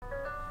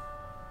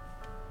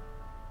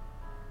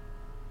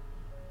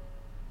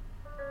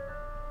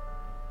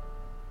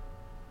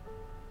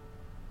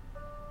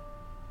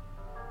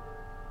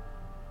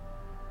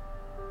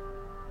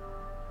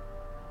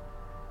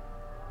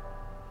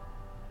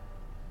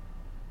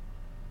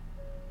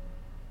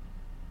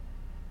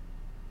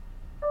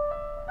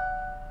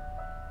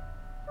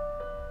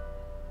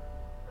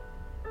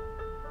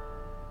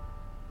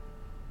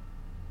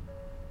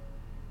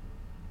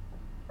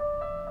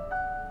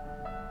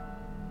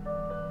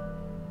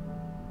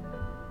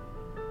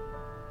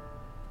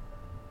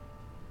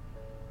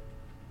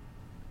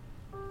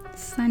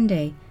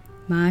Sunday,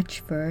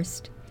 March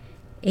 1st,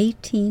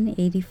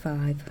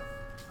 1885.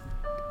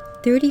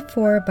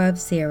 34 above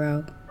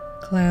zero,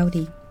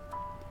 cloudy.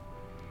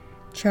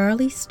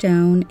 Charlie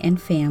Stone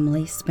and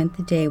family spent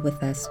the day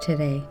with us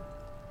today.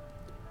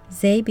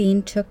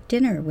 Zabine took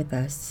dinner with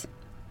us.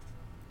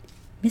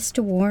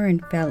 Mr. Warren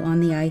fell on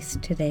the ice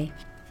today.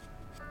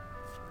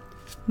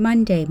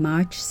 Monday,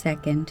 March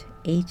 2nd,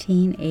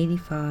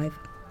 1885.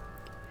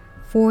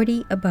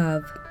 40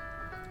 above,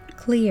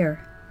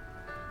 clear.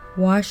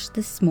 Washed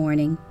this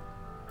morning.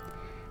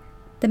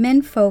 The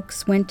men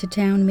folks went to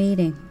town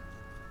meeting.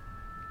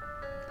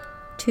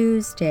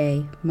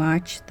 Tuesday,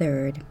 March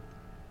 3rd.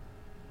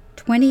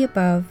 20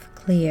 above,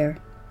 clear.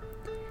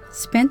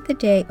 Spent the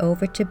day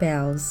over to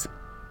Bell's.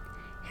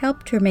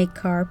 Helped her make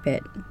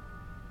carpet.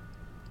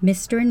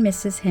 Mr. and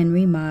Mrs.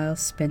 Henry Miles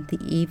spent the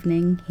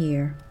evening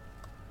here.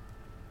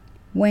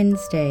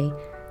 Wednesday,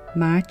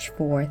 March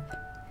 4th.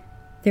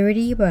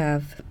 30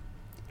 above,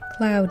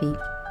 cloudy.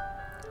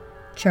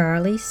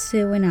 Charlie,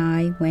 Sue, and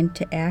I went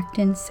to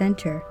Acton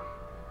Center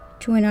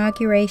to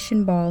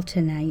inauguration ball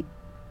tonight.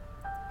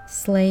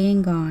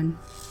 Sleighing gone.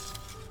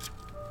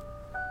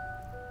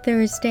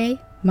 Thursday,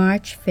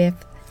 March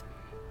 5th,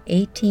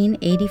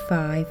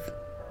 1885.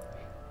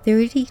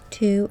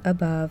 32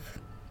 above,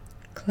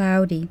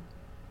 cloudy.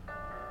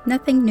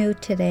 Nothing new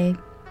today.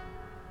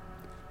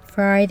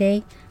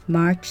 Friday,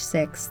 March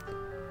 6th,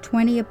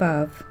 20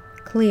 above,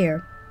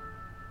 clear.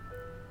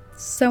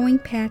 Sewing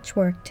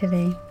patchwork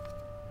today.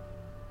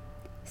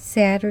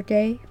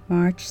 Saturday,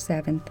 March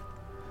 7th,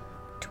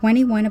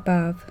 21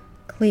 above,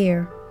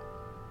 clear.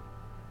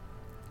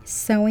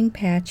 Sewing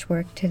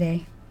patchwork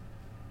today.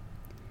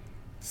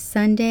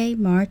 Sunday,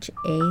 March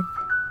 8th,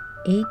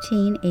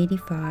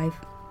 1885.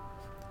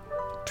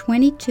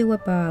 22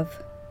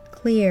 above,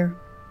 clear.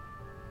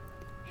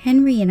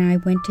 Henry and I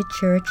went to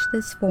church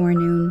this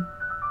forenoon.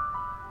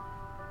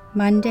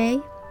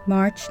 Monday,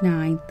 March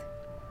 9th.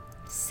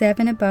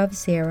 7 above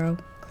zero,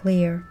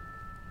 clear.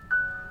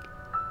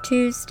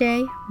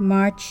 Tuesday,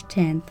 March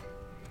 10th.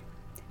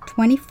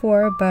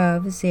 24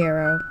 above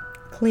zero,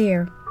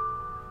 clear.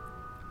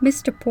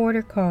 Mr.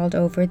 Porter called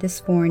over this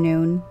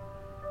forenoon.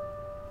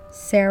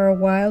 Sarah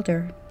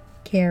Wilder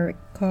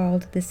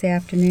called this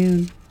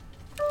afternoon.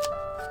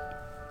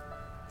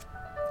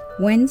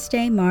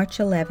 Wednesday, March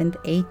 11th,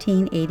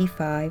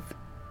 1885.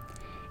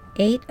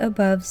 8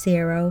 above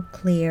zero,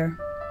 clear.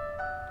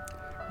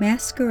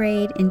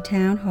 Masquerade in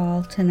Town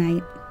Hall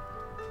tonight.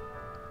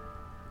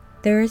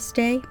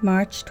 Thursday,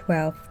 March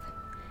 12th.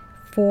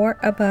 4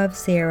 above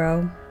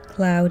zero,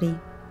 cloudy.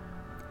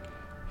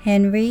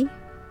 Henry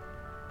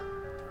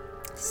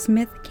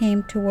Smith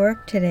came to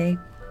work today.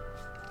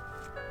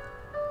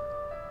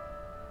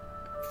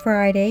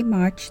 Friday,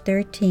 March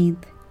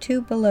 13th.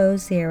 2 below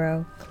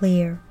zero,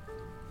 clear.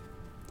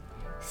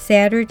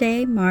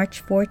 Saturday,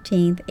 March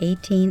 14th,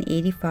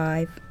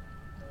 1885.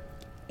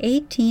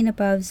 18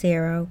 above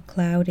zero,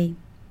 cloudy.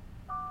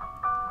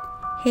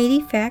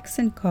 Haiti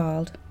Faxon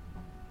called.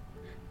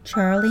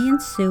 Charlie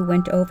and Sue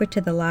went over to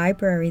the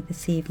library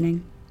this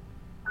evening.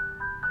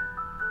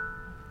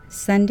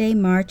 Sunday,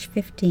 March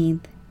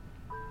 15th.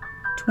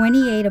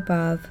 28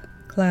 above,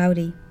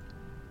 cloudy.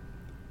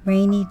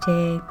 Rainy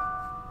day.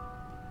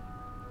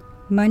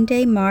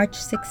 Monday, March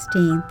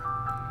 16th.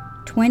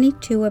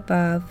 22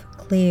 above,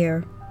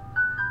 clear.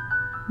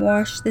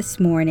 Washed this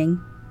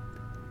morning.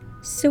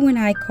 Sue and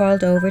I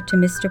called over to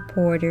Mr.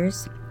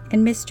 Porter's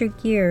and Mr.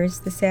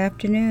 Gear's this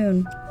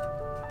afternoon.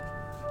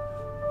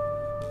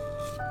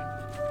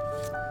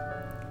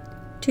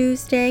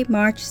 Tuesday,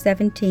 March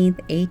 17th,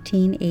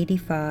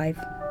 1885.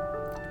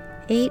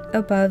 8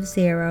 above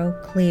zero,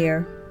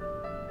 clear.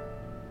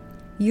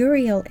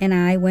 Uriel and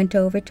I went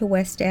over to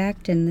West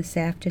Acton this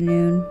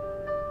afternoon.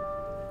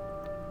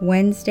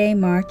 Wednesday,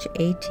 March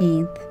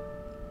 18th.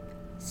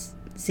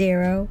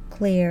 0,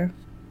 clear.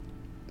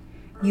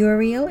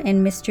 Uriel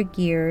and Mr.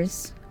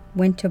 Gears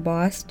went to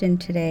Boston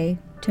today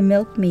to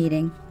milk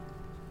meeting.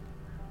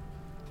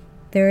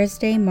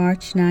 Thursday,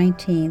 March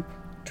 19th.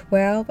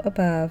 12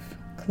 above,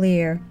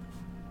 clear.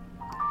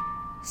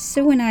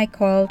 Sue and I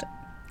called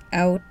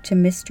out to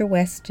Mr.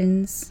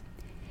 Weston's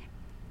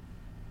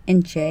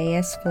and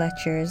J.S.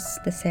 Fletcher's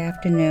this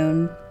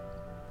afternoon.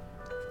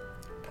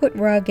 Put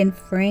rug in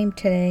frame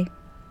today.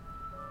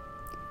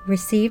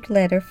 Received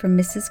letter from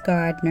Mrs.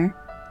 Gardner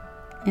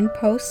and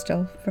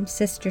postal from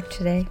sister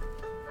today.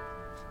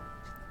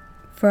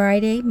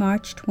 Friday,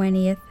 March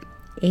 20th,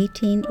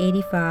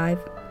 1885.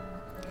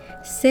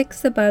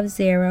 6 above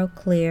zero,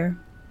 clear.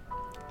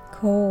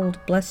 Cold,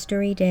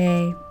 blustery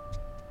day.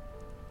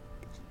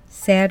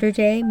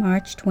 Saturday,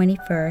 March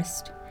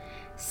 21st.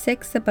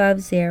 6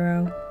 above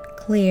zero,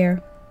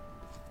 clear.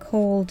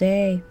 Cold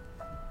day.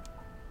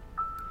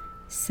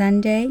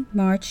 Sunday,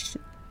 March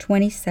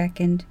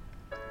 22nd.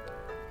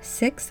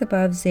 6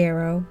 above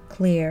zero,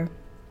 clear.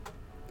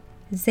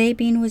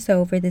 Zabine was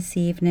over this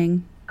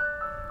evening.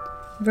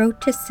 Wrote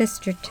to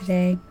sister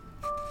today.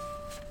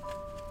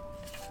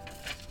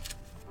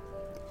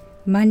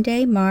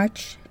 Monday,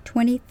 March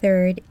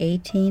 23rd,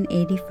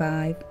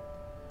 1885.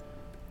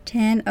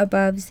 10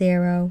 above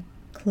 0,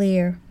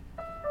 clear.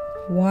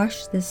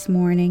 Wash this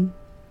morning.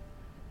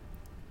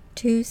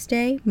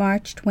 Tuesday,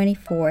 March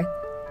 24th,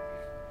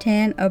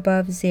 10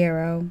 above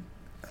 0,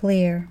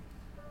 clear.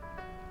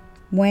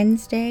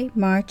 Wednesday,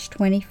 March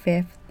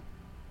 25th,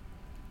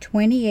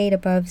 28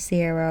 above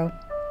 0,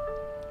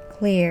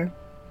 clear.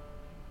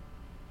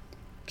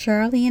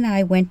 Charlie and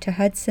I went to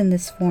Hudson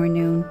this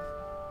forenoon.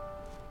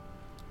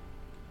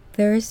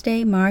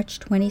 Thursday, March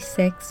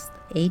 26th,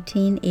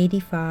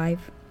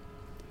 1885,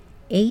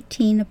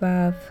 18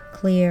 above,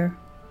 clear.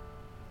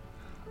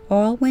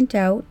 All went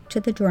out to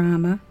the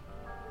drama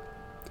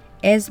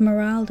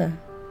Esmeralda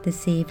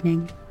this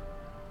evening.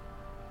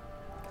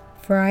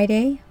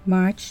 Friday,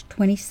 March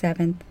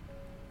 27th,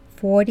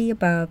 40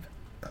 above,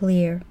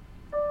 clear.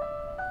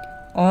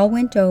 All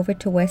went over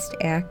to West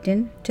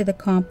Acton to the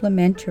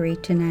complimentary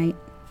tonight.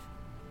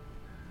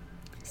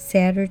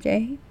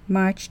 Saturday,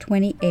 March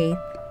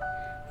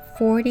 28th,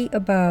 40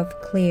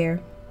 above,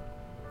 clear.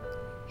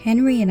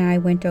 Henry and I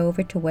went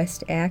over to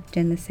West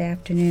Acton this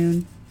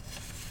afternoon.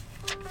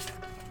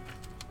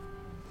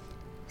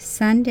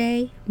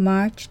 Sunday,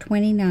 March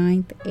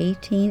 29th,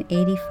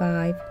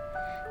 1885,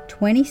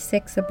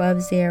 26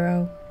 above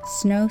 0,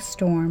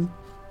 snowstorm.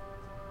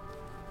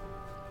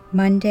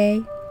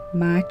 Monday,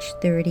 March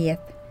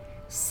 30th,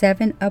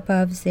 7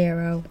 above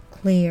 0,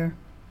 clear.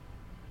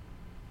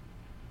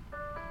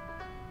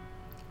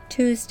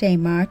 Tuesday,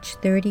 March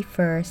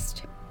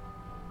 31st,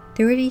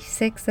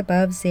 36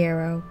 above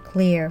 0,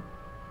 clear.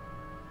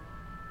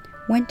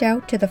 Went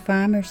out to the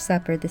farmer's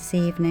supper this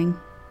evening.